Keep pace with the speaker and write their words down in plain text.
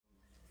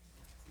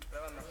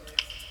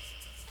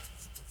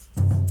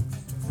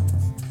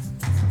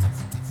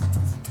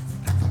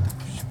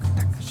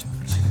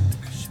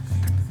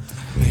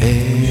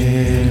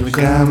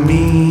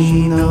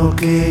camino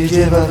que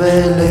lleva a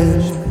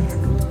Belén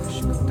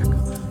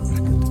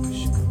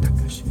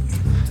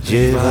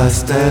lleva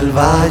hasta el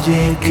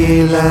valle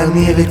que la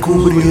nieve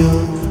cubrió.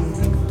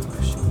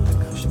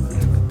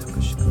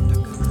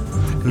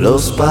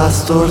 Los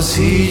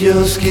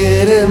pastorcillos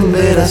quieren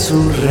ver a su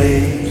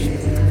rey,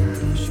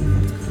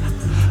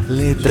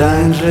 le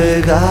traen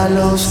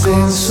regalos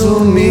con su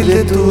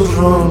humilde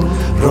turrón.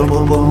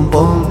 Rompo pom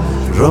pom,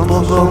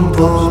 rompo pom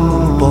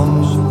pom pom.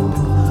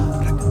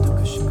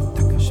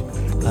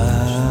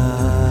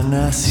 Ha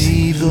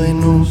nacido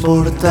en un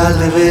portal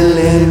de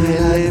Belén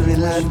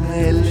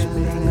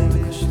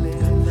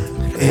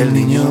el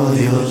niño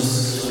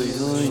Dios.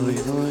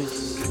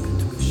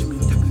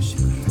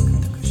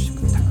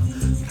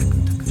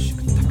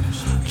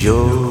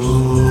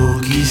 Yo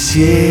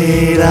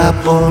quisiera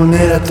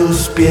poner a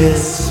tus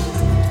pies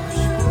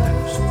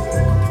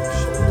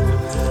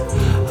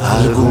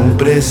algún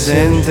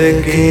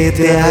presente que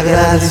te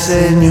agrade,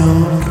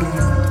 Señor,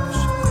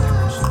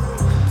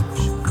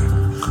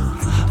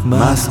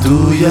 mas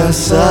tú ya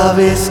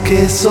sabes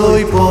que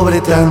soy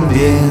pobre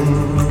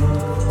también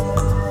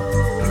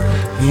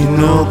y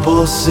no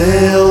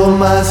poseo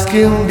más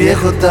que un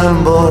viejo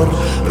tambor.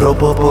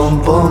 Ropo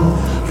pom pom,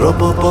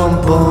 ropo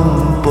pom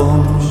pom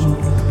pom.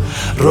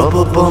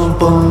 Ropo pom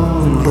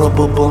pom,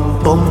 ropo pom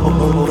pom,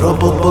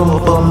 ropo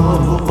pom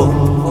pom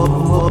pom.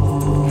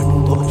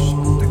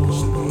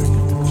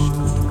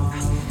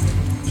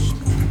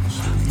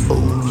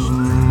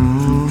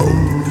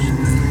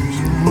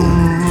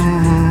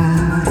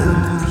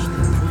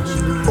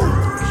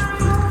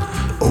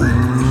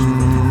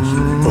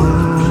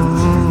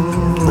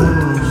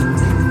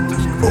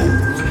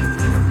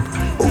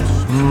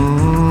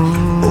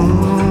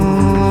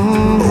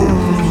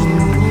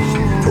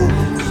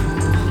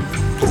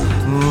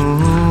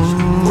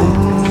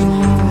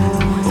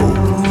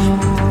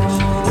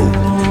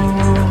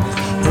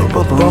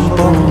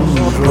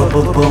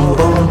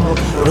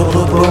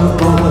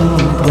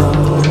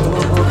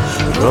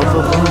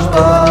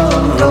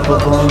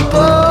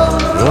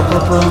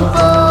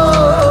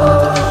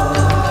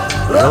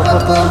 Ropa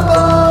pom pom,